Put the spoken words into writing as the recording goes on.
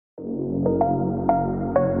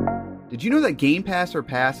Did you know that Game Pass or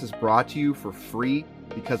Pass is brought to you for free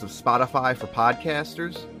because of Spotify for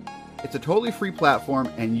podcasters? It's a totally free platform,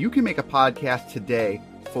 and you can make a podcast today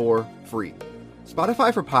for free.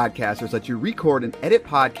 Spotify for podcasters lets you record and edit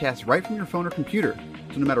podcasts right from your phone or computer.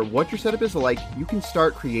 So no matter what your setup is like, you can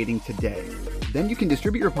start creating today. Then you can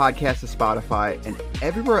distribute your podcast to Spotify and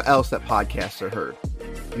everywhere else that podcasts are heard.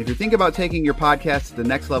 And if you're thinking about taking your podcast to the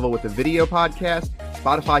next level with a video podcast,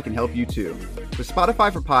 Spotify can help you too. With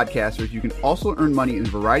Spotify for podcasters, you can also earn money in a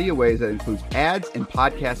variety of ways that includes ads and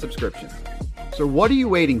podcast subscriptions. So what are you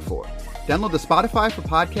waiting for? Download the Spotify for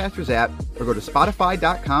Podcasters app or go to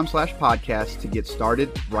spotify.com/podcast to get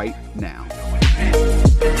started right now.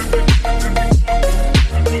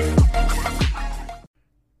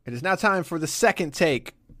 It is now time for the second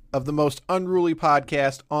take of the most unruly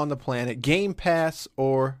podcast on the planet, Game Pass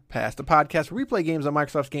or Pass, the podcast where we play games on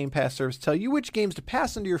Microsoft's Game Pass service, tell you which games to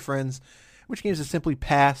pass on to your friends, which games to simply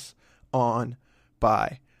pass on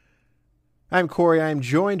by. I'm Corey. I am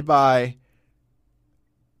joined by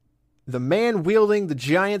the man wielding the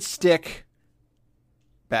giant stick,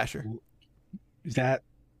 Basher. Is that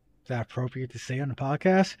appropriate to say on the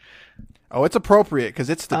podcast? Oh, it's appropriate because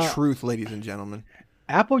it's the truth, ladies and gentlemen.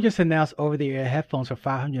 Apple just announced over-the-air headphones for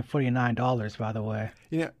 $549, by the way.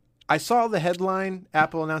 You know, I saw the headline,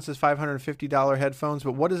 Apple announces $550 headphones,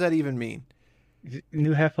 but what does that even mean?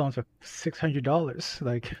 New headphones are $600.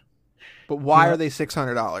 But why are they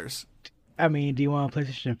 $600? I mean, do you want a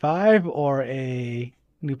PlayStation 5 or a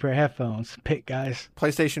new pair of headphones? Pick, guys.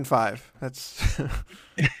 PlayStation 5. That's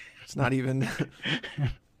it's not even.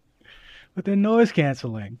 But they're noise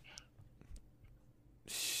canceling.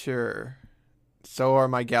 Sure. So are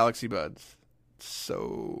my Galaxy Buds.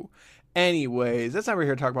 So, anyways, that's not what we're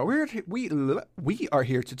here to talk about. We are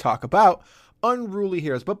here to talk about Unruly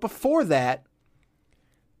Heroes. But before that,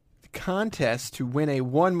 the contest to win a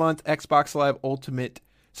 1-month Xbox Live Ultimate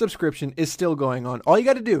subscription is still going on. All you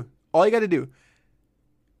got to do,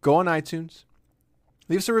 go on iTunes,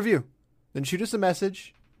 leave us a review, then shoot us a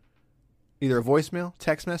message, either a voicemail,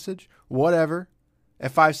 text message, whatever,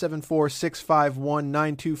 at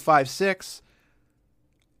 574-651-9256.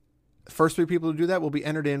 First 3 people to do that will be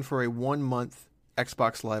entered in for a 1-month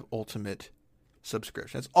Xbox Live Ultimate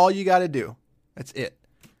subscription. That's all you got to do. That's it.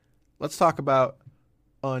 Let's talk about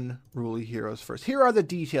Unruly Heroes first. Here are the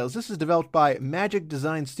details. This is developed by Magic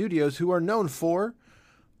Design Studios, who are known for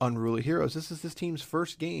Unruly Heroes. This is this team's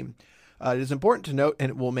first game. It is important to note, and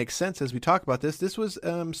it will make sense as we talk about this, this was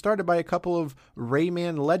started by a couple of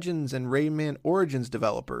Rayman Legends and Rayman Origins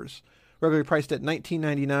developers. Regularly priced at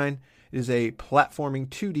 $19.99. It is a platforming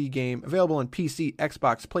 2D game available on PC,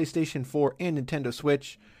 Xbox, PlayStation 4, and Nintendo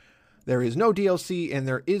Switch. There is no DLC, and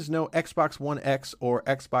there is no Xbox One X or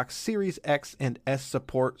Xbox Series X and S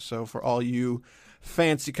support. So for all you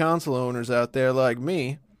fancy console owners out there like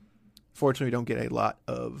me, fortunately we don't get a lot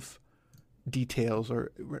of details,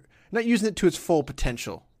 or we're not using it to its full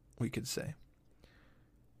potential, we could say.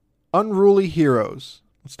 Unruly Heroes.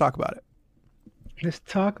 Let's talk about it. Let's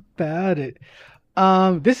talk about it.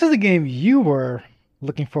 This is a game you were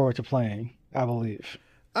looking forward to playing, I believe.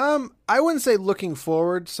 I wouldn't say looking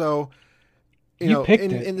forward. So, you know, picked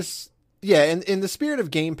in this, yeah, in the spirit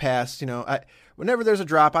of Game Pass, you know, whenever there's a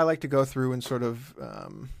drop, I like to go through and sort of,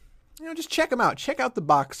 just check them out. Check out the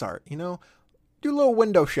box art. You know, do a little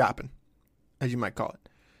window shopping, as you might call it.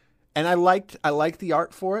 And I liked the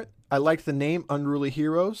art for it. I liked the name Unruly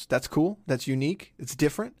Heroes. That's cool. That's unique. It's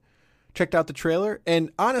different. Checked out the trailer,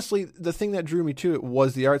 and honestly, the thing that drew me to it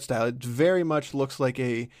was the art style. It very much looks like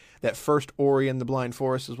that first Ori and the Blind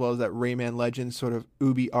Forest, as well as that Rayman Legends sort of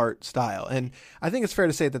Ubi art style. And I think it's fair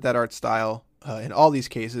to say that art style, in all these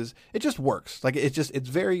cases, it just works. Like it's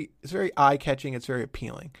very eye catching. It's very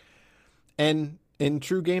appealing. And in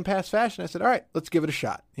true Game Pass fashion, I said, all right, let's give it a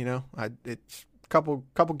shot. You know, it's a couple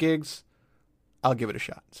gigs. I'll give it a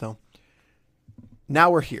shot. So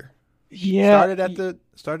now we're here. Yeah,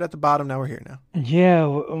 started at the bottom. Now we're here now. Yeah,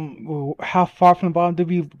 how far from the bottom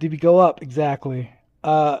did we go up exactly?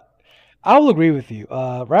 I will agree with you.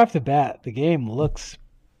 Right off the bat, the game looks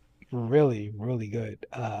really, really good.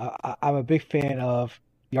 I'm a big fan of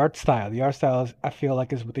the art style. The art style I feel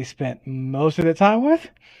like is what they spent most of the time with.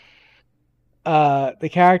 The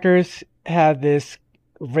characters have this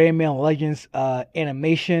Rayman Legends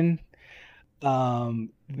animation.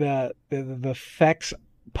 The effects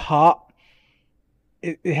pop.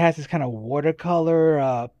 It has this kind of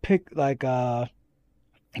watercolor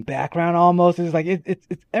background almost. It's like it's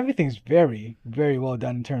everything's very, very well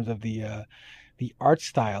done in terms of the art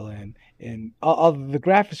style, and all the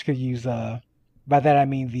graphics could use by that I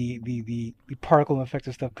mean the particle effects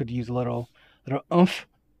and stuff could use a little oomph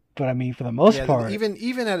But I mean, for the most part,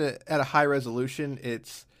 even at a high resolution,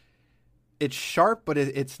 it's sharp, but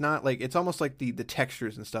it's not like, it's almost like the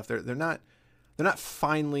textures and stuff. They're not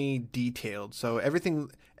finely detailed. So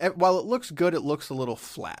everything, while it looks good, it looks a little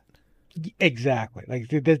flat. exactly. Like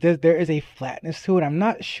there is a flatness to it. I'm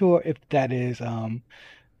not sure if that is a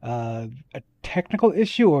technical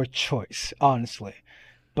issue or choice, honestly.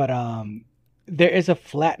 But there is a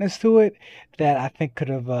flatness to it that I think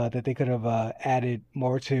that they could have added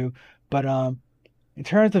more to. But in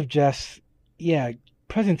terms of just, yeah,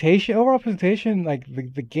 overall presentation, like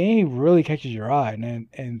the game really catches your eye,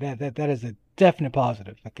 and that is a definite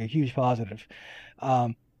positive, like a huge positive.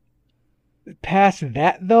 Um, Past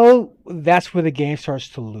that though, that's where the game starts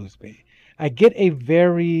to lose me. I get a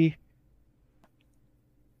very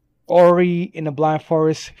Ori in the Blind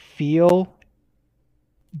Forest feel,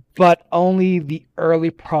 but only the early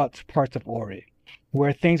parts of Ori,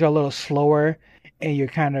 where things are a little slower and you're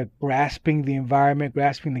kind of grasping the environment,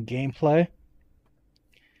 grasping the gameplay.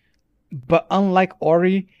 But unlike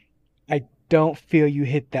Ori, I don't feel you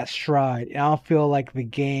hit that stride. I don't feel like the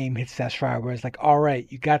game hits that stride where it's like, all right,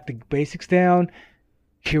 you got the basics down.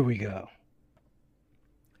 Here we go.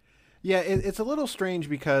 Yeah, it's a little strange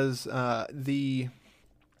because the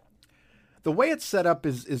way it's set up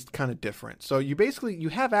is kind of different. So you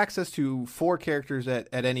have access to 4 characters at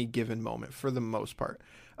any given moment for the most part.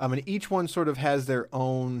 And each one sort of has their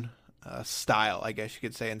own style, I guess you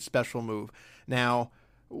could say, and special move. Now,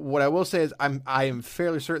 what I will say is I am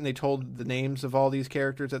fairly certain they told the names of all these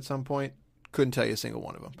characters at some point. Couldn't tell you a single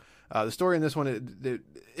one of them. The story in this one,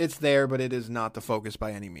 it's there, but it is not the focus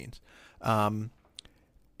by any means.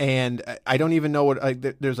 And I don't even know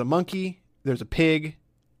there's a monkey, there's a pig,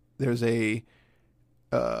 there's a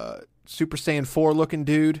Super Saiyan 4 looking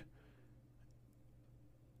dude.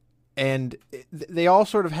 And they all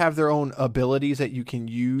sort of have their own abilities that you can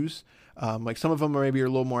use. Like some of them are maybe a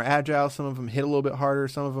little more agile. Some of them hit a little bit harder.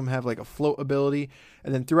 Some of them have like a float ability.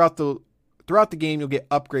 And then throughout the game, you'll get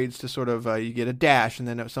upgrades to sort of, you get a dash. And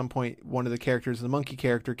then at some point, one of the characters, the monkey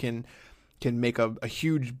character, can make a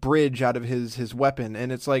huge bridge out of his weapon.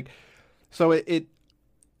 And it's like, so it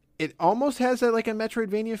almost has that like a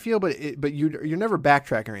Metroidvania feel, but you're never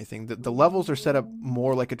backtracking or anything. The levels are set up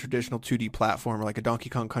more like a traditional 2D platformer, like a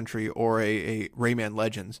Donkey Kong Country or a Rayman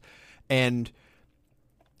Legends, and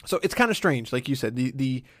so it's kind of strange, like you said.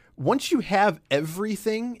 The once you have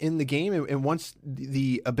everything in the game, and once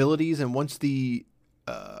the abilities, and once the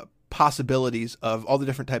possibilities of all the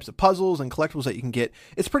different types of puzzles and collectibles that you can get,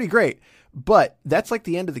 it's pretty great. But that's like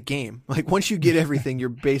the end of the game. Like once you get everything, you're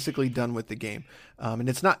basically done with the game. And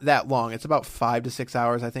it's not that long. It's about 5 to 6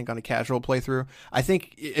 hours, I think, on a casual playthrough. I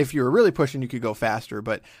think if you were really pushing, you could go faster,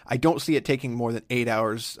 but I don't see it taking more than 8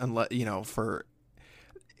 hours unless,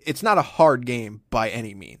 it's not a hard game by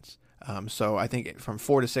any means. So I think from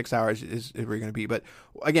 4 to 6 hours is where you're going to be. But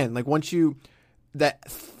again, like once I don't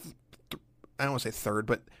want to say third,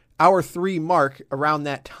 but hour 3 mark, around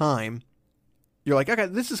that time, you're like, okay,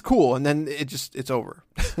 this is cool. And then it's over.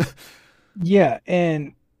 Yeah.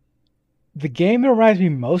 And the game that reminds me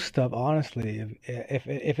most of, honestly,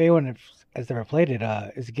 if anyone has ever played it,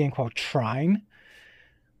 is a game called Trine,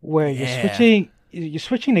 where you're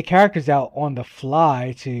switching the characters out on the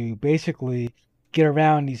fly to basically get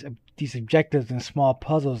around these objectives and small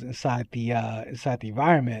puzzles inside the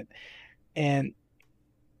environment. And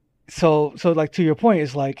so like, to your point,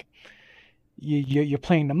 it's like you're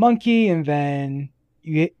playing the monkey, and then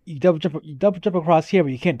you double jump across here,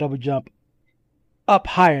 but you can't double jump up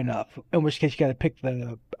high enough. In which case, you got to pick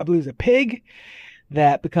I believe it's a pig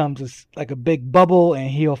that becomes like a big bubble,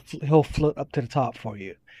 and he'll float up to the top for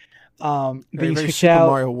you. Then you very switch Super out,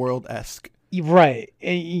 Mario World-esque. right?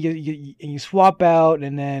 And you swap out,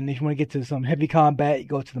 and then if you want to get to some heavy combat, you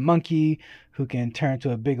go to the monkey, who can turn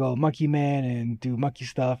to a big old monkey man and do monkey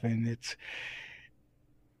stuff, and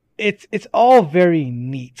it's all very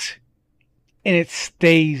neat, and it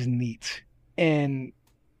stays neat, and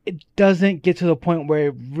it doesn't get to the point where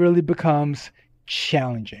it really becomes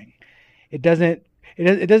challenging. It doesn't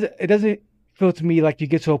feel to me like you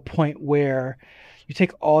get to a point where you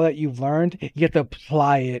take all that you've learned, you get to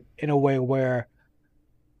apply it in a way where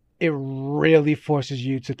it really forces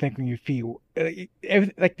you to think on your feet.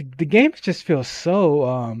 Like the game just feels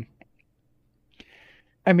so.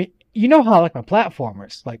 I mean, you know how I like my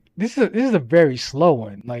platformers. Like this is a very slow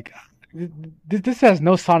one. Like this has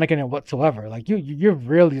no Sonic in it whatsoever. Like you're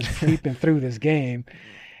really just creeping through this game,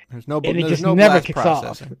 There's no, and it there's just no never blast kicks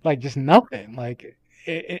processing. off. Like just nothing. Like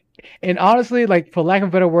and honestly, like for lack of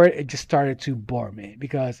a better word, it just started to bore me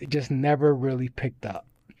because it just never really picked up.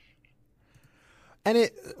 And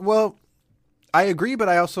I agree, but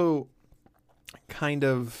I also kind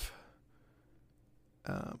of,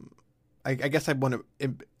 I guess I want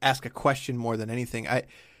to ask a question more than anything.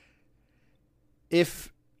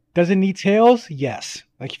 Does it need tails? Yes.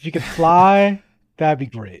 Like if you could fly, that'd be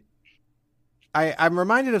great. I'm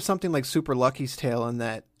reminded of something like Super Lucky's Tale in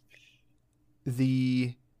that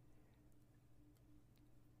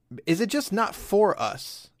is it just not for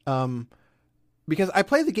us? Because I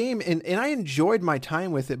played the game and I enjoyed my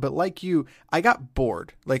time with it, but like you, I got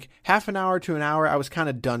bored. Like half an hour to an hour, I was kind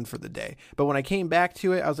of done for the day. But when I came back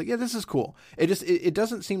to it, I was like, yeah, this is cool. It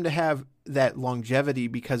doesn't seem to have that longevity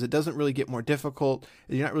because it doesn't really get more difficult.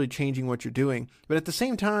 You're not really changing what you're doing. But at the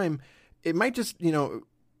same time, it might just,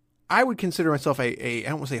 I would consider myself I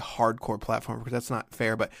don't want to say hardcore platformer because that's not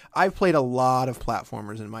fair, but I've played a lot of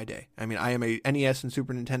platformers in my day. I mean, I am a NES and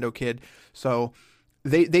Super Nintendo kid, so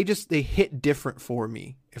they hit different for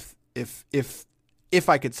me. If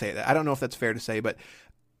I could say that. I don't know if that's fair to say, but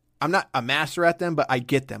I'm not a master at them, but I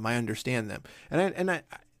get them. I understand them. And I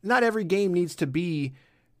not every game needs to be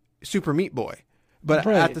Super Meat Boy. But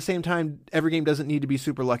Right. at the same time, every game doesn't need to be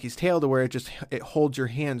Super Lucky's Tale to where it holds your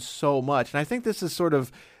hand so much. And I think this is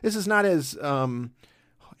not as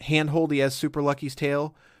hand-holdy as Super Lucky's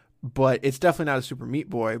Tale, but it's definitely not a Super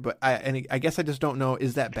Meat Boy. But I guess I just don't know,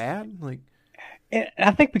 is that bad? Like, And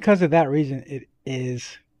I think because of that reason, it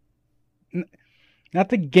is not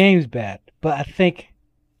the game's bad, but I think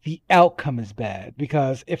the outcome is bad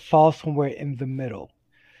because it falls somewhere in the middle.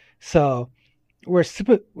 So where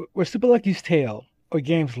Super Lucky's Tale or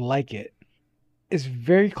games like it, it's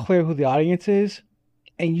very clear who the audience is,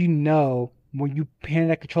 and you know when you hand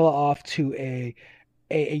that controller off to a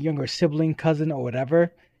younger sibling, cousin, or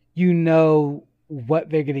whatever, you know what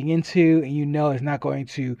they're getting into, and you know it's not going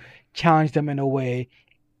to challenge them in a way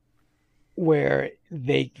where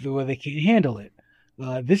they can't handle it.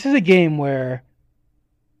 This is a game where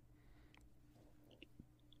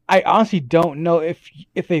I honestly don't know if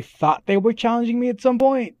they thought they were challenging me at some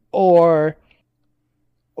point, or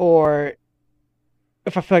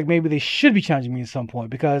if I feel like maybe they should be challenging me at some point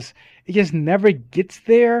because it just never gets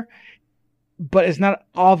there, but it's not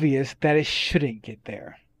obvious that it shouldn't get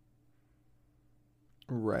there.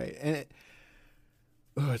 right. And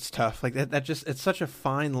it's tough. Like that just, it's such a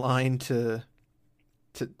fine line to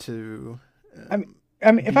I mean,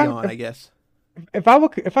 I mean, be on, I guess. if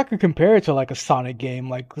I could compare it to like a Sonic game,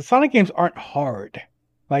 like the Sonic games aren't hard,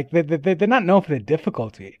 like they're not known for the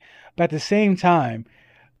difficulty, but at the same time,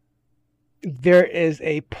 there is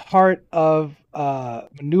a part of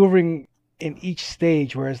maneuvering in each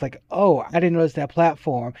stage where it's like, oh, I didn't notice that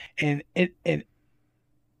platform, and it in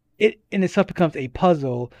itself becomes a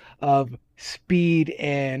puzzle of speed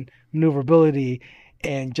and maneuverability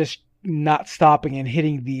and just not stopping and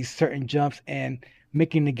hitting these certain jumps and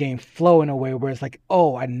making the game flow in a way where it's like,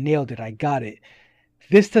 oh, I nailed it, I got it.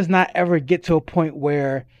 This does not ever get to a point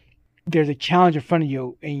where there's a challenge in front of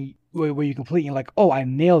you and where you complete and you're like, oh, I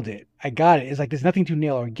nailed it, I got it. It's like there's nothing to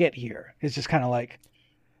nail or get here. It's just kind of like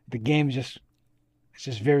the game is just it's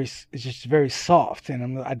just very soft,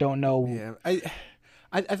 and I don't know. Yeah.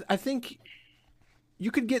 I think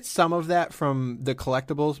you could get some of that from the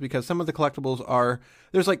collectibles because some of the collectibles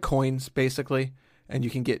there's like coins basically, and you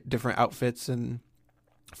can get different outfits and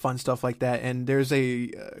fun stuff like that. And there's a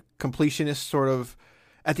completionist sort of,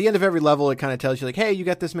 at the end of every level, it kind of tells you like, hey, you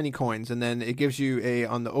got this many coins. And then it gives you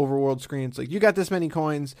on the overworld screen, it's like, you got this many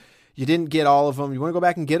coins. You didn't get all of them. You want to go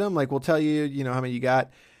back and get them? Like, we'll tell you, how many you got.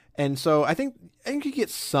 And so I think you get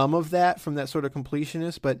some of that from that sort of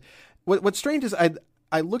completionist. But what's strange is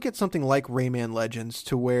I look at something like Rayman Legends,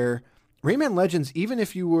 to where Rayman Legends, even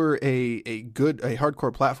if you were a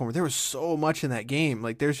hardcore platformer, there was so much in that game.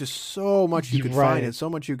 Like, there's just so much you could find and so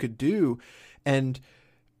much you could do. And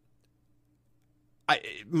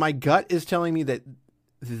my gut is telling me that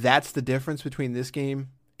that's the difference between this game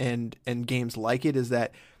and games like it, is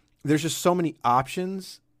that there's just so many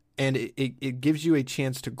options, and it gives you a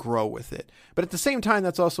chance to grow with it. But at the same time,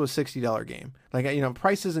 that's also a $60 game. Like,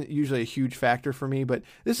 price isn't usually a huge factor for me, but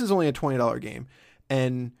this is only a $20 game.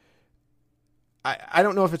 And I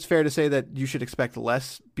don't know if it's fair to say that you should expect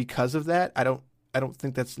less because of that. I don't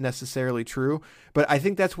think that's necessarily true, but I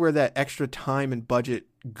think that's where that extra time and budget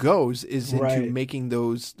goes, is into making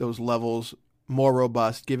those levels more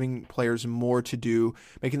robust, giving players more to do,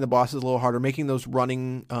 making the bosses a little harder, making those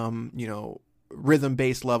running,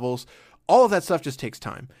 rhythm-based levels. All of that stuff just takes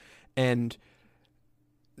time. And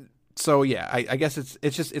so, yeah, I guess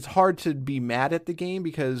it's hard to be mad at the game,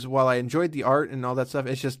 because while I enjoyed the art and all that stuff,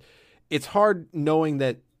 it's hard knowing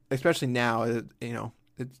that, especially now,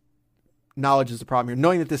 knowledge is the problem here.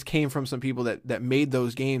 Knowing that this came from some people that made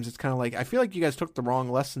those games, it's kind of like, I feel like you guys took the wrong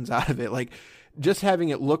lessons out of it. Like, just having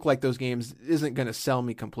it look like those games isn't going to sell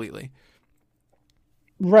me completely.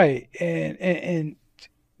 Right, and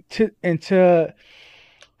to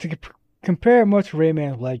compare more to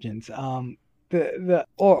Rayman Legends, the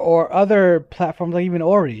or other platforms like even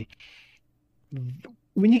Ori,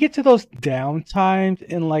 when you get to those down times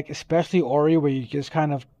in like especially Ori where you're just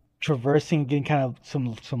kind of traversing, getting kind of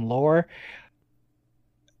some lore,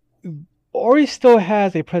 Ori still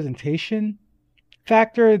has a presentation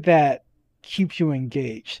factor that keeps you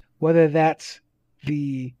engaged, whether that's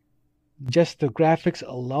the just the graphics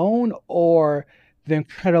alone or the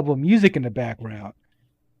incredible music in the background.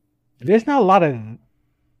 There's not a lot of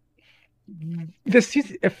this.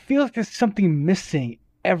 It feels like there's something missing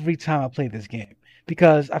every time I play this game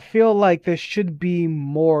because I feel like there should be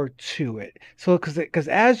more to it. So because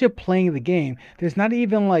as you're playing the game, there's not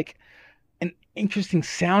even like an interesting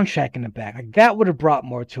soundtrack in the back. Like that would have brought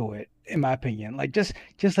more to it, in my opinion. Like just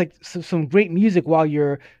like some great music while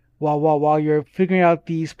you're figuring out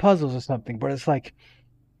these puzzles or something. But it's like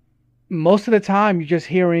most of the time you're just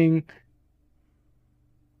hearing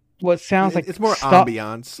what sounds like it's more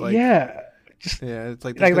ambiance. Like, yeah, just yeah, it's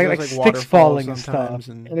like like sticks falling and stuff,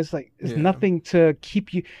 and it's like there's yeah. nothing to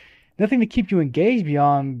keep you engaged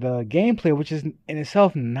beyond the gameplay, which is in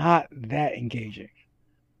itself not that engaging.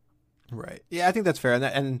 Right. Yeah, I think that's fair.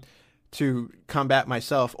 And to combat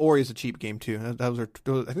myself, Ori is a cheap game too. I think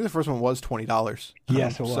the first one was $20.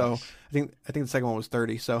 Yes, it was. So I think the second one was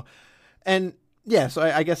 $30. So, and yeah, so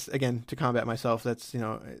I guess again to combat myself, that's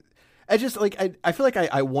I just like I feel like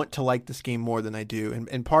I want to like this game more than I do,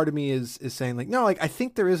 and part of me is saying like no, like I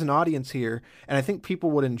think there is an audience here, and I think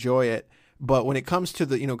people would enjoy it. But when it comes to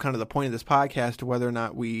the kind of the point of this podcast, to whether or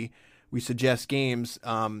not we suggest games,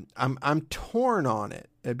 I'm torn on it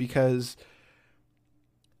because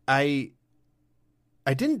I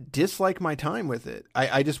didn't dislike my time with it.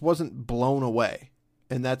 I just wasn't blown away,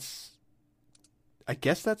 and I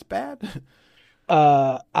guess that's bad.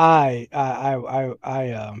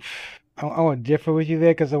 I want to differ with you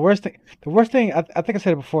there because the worst thing I think I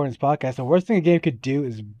said it before in this podcast. The worst thing a game could do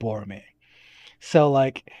is bore me. So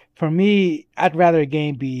like for me, I'd rather a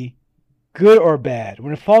game be good or bad.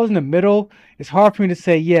 When it falls in the middle, it's hard for me to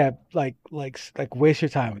say yeah, like waste your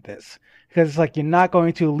time with this because it's like you're not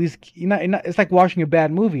going to at least you're not. It's like watching a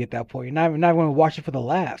bad movie at that point. You're not going to watch it for the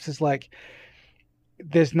laughs. It's like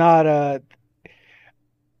there's not a.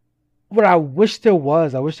 What I wish there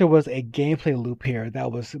was a gameplay loop here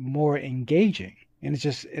that was more engaging, and it's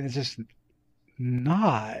just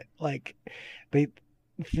not like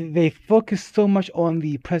they focus so much on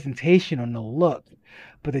the presentation, on the look,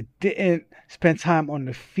 but they didn't spend time on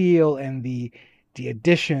the feel and the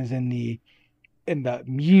additions and the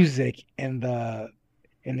music and the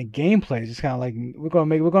gameplay. It's just kind of like we're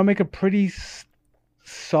gonna make a pretty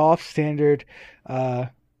soft standard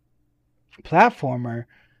platformer.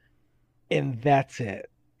 And that's it.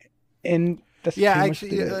 And that's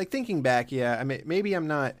actually, like thinking back, yeah. I mean, maybe I'm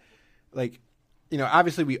not like,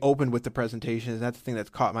 obviously we opened with the presentations. That's the thing that's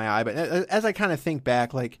caught my eye. But as I kind of think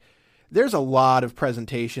back, like, there's a lot of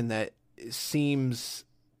presentation that seems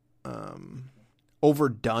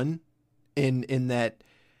overdone in that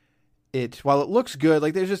while it looks good,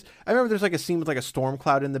 like I remember there's like a scene with like a storm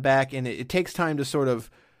cloud in the back, and it takes time to sort of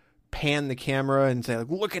pan the camera and say like,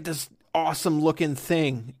 look at this awesome looking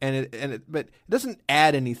thing, but it doesn't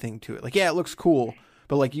add anything to it. Like, yeah, it looks cool,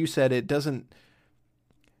 but like you said, it doesn't.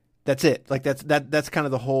 That's it. Like that's kind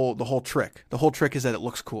of the whole trick. The whole trick is that it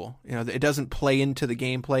looks cool. It doesn't play into the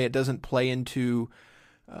gameplay. It doesn't play into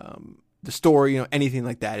the story. Anything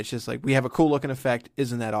like that. It's just like we have a cool looking effect.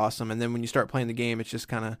 Isn't that awesome? And then when you start playing the game, it's just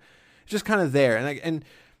kind of there. And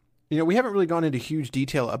we haven't really gone into huge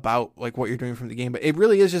detail about like what you're doing from the game, but it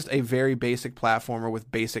really is just a very basic platformer with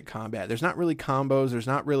basic combat. There's not really combos. There's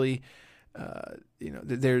not really,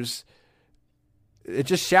 it's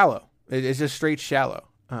just shallow. It's just straight shallow.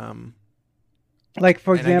 Like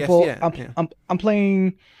for example, I'm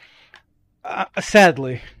playing.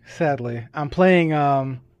 Sadly, I'm playing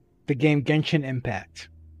the game Genshin Impact,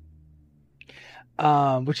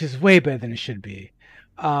 which is way better than it should be.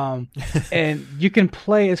 And you can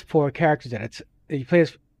play as 4 characters you play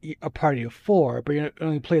as a party of 4, but you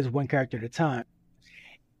only play as 1 character at a time.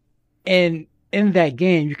 And in that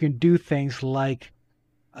game, you can do things like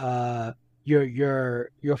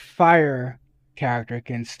your fire character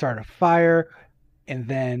can start a fire, and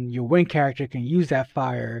then your wind character can use that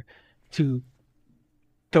fire to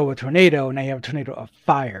throw a tornado, and now you have a tornado of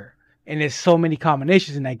fire. And there's so many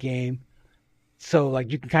combinations in that game. So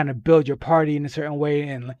like you can kind of build your party in a certain way,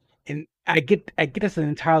 and I get that's an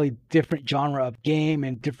entirely different genre of game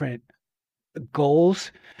and different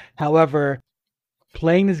goals. However,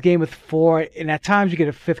 playing this game with four, and at times you get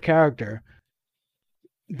a fifth character,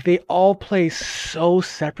 they all play so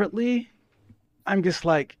separately. I'm just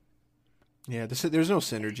like, Yeah, there's no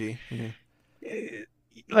synergy. Yeah. eh,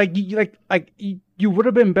 you would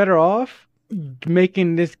have been better off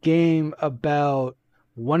making this game about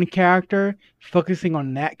one character, focusing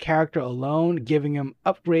on that character alone, giving him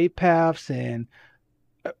upgrade paths and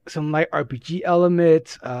some light RPG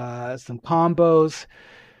elements, some combos,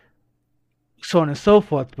 so on and so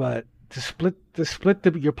forth. But to split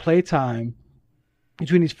your playtime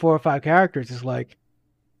between these four or five characters is like,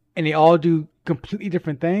 and they all do completely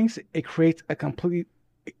different things. It creates a completely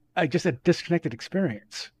just a disconnected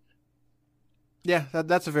experience. Yeah,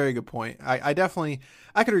 that's a very good point. I definitely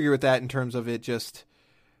I could agree with that in terms of it just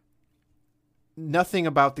nothing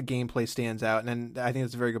about the gameplay stands out, and I think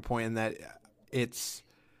that's a very good point in that it's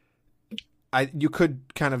you could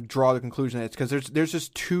kind of draw the conclusion that it's because there's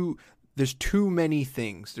too many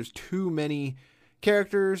things. There's too many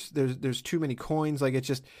characters. There's too many coins. Like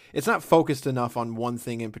it's not focused enough on one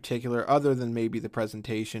thing in particular, other than maybe the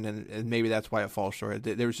presentation, and maybe that's why it falls short.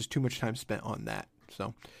 There was just too much time spent on that.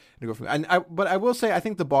 So to go from but I will say I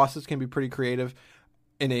think the bosses can be pretty creative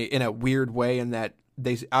in a weird way in that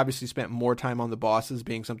they obviously spent more time on the bosses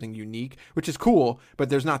being something unique, which is cool, but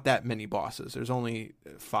there's not that many bosses. There's only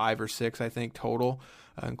 5 or 6, I think, total,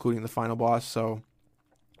 including the final boss. So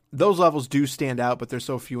those levels do stand out, but they're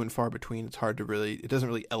so few and far between. It doesn't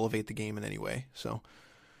really elevate the game in any way. So,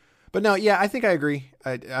 but no, yeah, I think I agree.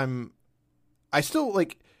 I'm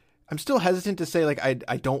still hesitant to say like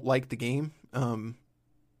I don't like the game,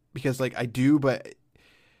 because like I do, but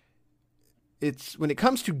it's when it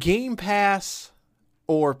comes to Game Pass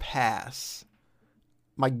or Pass,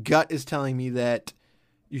 my gut is telling me that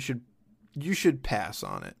you should pass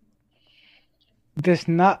on it. There's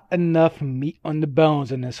not enough meat on the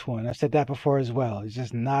bones in this one. I've said that before as well. There's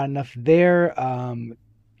just not enough there.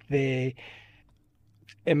 They,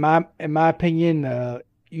 in my opinion,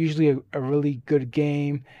 usually a really good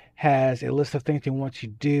game has a list of things they want you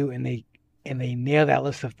to do, and they nail that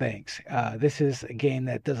list of things. This is a game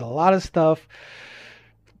that does a lot of stuff,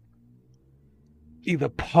 either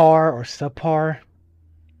par or subpar.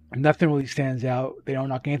 Nothing really stands out. They don't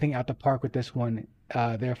knock anything out the park with this one.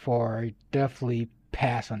 Therefore, I definitely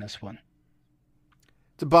pass on this one.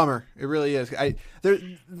 It's a bummer. It really is.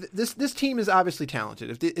 This team is obviously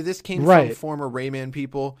talented. If this came from Right. former Rayman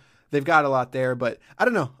people, they've got a lot there. But I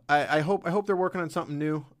don't know. I hope they're working on something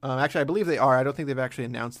new. Actually, I believe they are. I don't think they've actually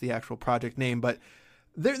announced the actual project name, but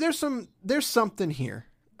there's something here.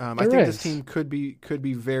 I There think this is. team could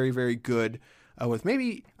be very very good with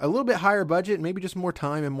maybe a little bit higher budget, maybe just more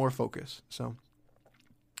time and more focus. So,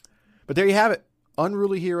 but there you have it.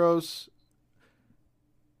 Unruly Heroes.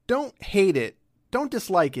 Don't hate it. Don't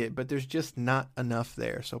dislike it, but there's just not enough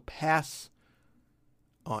there. So pass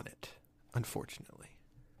on it, unfortunately.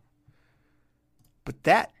 But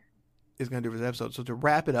that is going to do for this episode. So to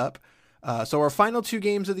wrap it up, so our final 2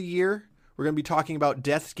 games of the year, we're going to be talking about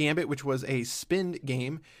Death's Gambit, which was a spin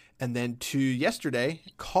game. And then yesterday,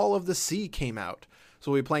 Call of the Sea came out.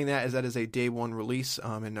 So we'll be playing that as a day 1 release.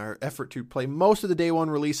 In our effort to play most of the day 1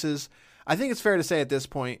 releases, I think it's fair to say at this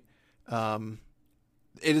point, it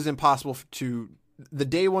is impossible the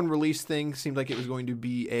day 1 release thing seemed like it was going to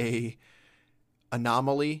be a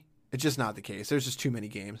anomaly. It's just not the case. There's just too many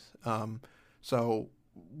games. So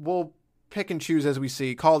we'll pick and choose as we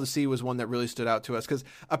see. Call of the Sea was one that really stood out to us because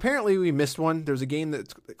apparently we missed one. There's a game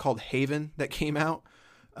that's called Haven that came out.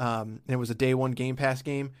 And it was a day 1 Game Pass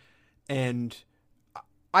game. And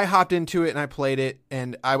I hopped into it and I played it.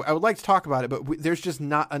 And I would like to talk about it, but there's just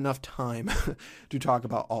not enough time to talk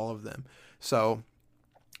about all of them. So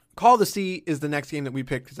Call of the Sea is the next game that we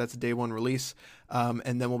picked because that's a day 1 release.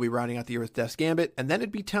 And then we'll be rounding out the year with Death's Gambit. And then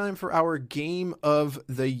it'd be time for our Game of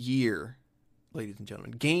the Year, ladies and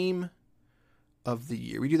gentlemen. Game of the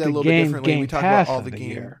Year. We do that a little bit differently. We talk about all the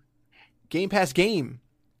Game Pass Game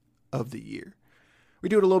of the Year. We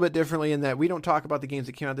do it a little bit differently in that we don't talk about the games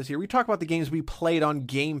that came out this year. We talk about the games we played on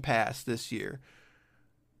Game Pass this year.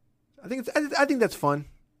 I think that's fun,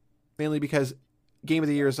 mainly because Game of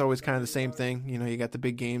the Year is always kind of the same thing. You know, you got the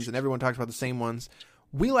big games and everyone talks about the same ones.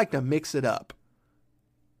 We like to mix it up.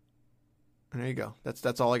 And there you go.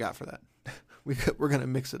 That's all I got for that. We're going to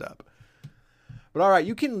mix it up. But all right,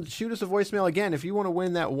 you can shoot us a voicemail again if you want to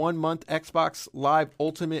win that 1-month Xbox Live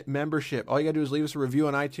Ultimate membership. All you got to do is leave us a review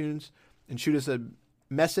on iTunes and shoot us a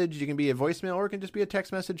message. You can be a voicemail or it can just be a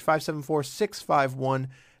text message,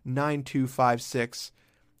 574-651-9256.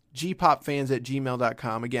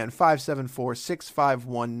 gpopfans@gmail.com. Again,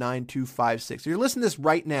 574-651-9256. You're listening to this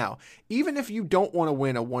right now. Even if you don't want to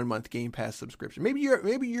win a 1-month Game Pass subscription, maybe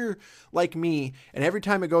you're like me, and every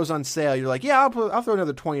time it goes on sale, you're like, yeah, I'll throw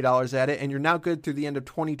another $20 at it, and you're now good through the end of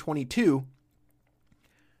 2022.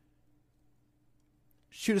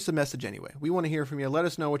 Shoot us a message anyway. We want to hear from you. Let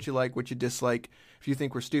us know what you like, what you dislike. If you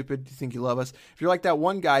think we're stupid, you think you love us. If you're like that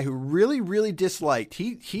one guy who really, really disliked,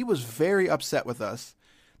 he was very upset with us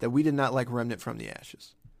that we did not like Remnant from the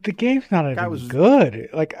Ashes. The game's not even good.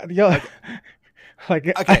 Like, yo,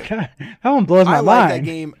 okay. That one blows my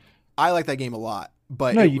mind. I like that game a lot.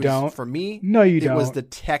 But no, you don't. For me, no, you don't. It was the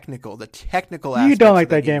technical aspect. You don't like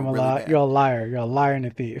that game a lot. Bad. You're a liar. You're a liar and a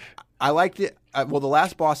thief. I liked it. Well, the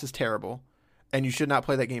last boss is terrible, and you should not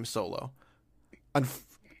play that game solo.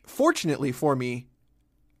 Unfortunately for me,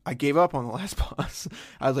 I gave up on the last boss.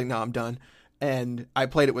 I was like, no, I'm done. And I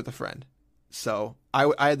played it with a friend. So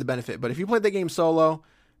I had the benefit. But if you played that game solo,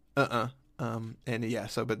 but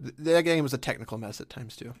that game was a technical mess at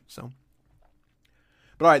times too. So,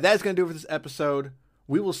 but all right, that's going to do it for this episode.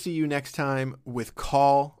 We will see you next time with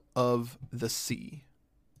Call of the Sea.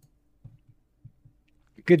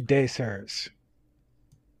 Good day, sirs.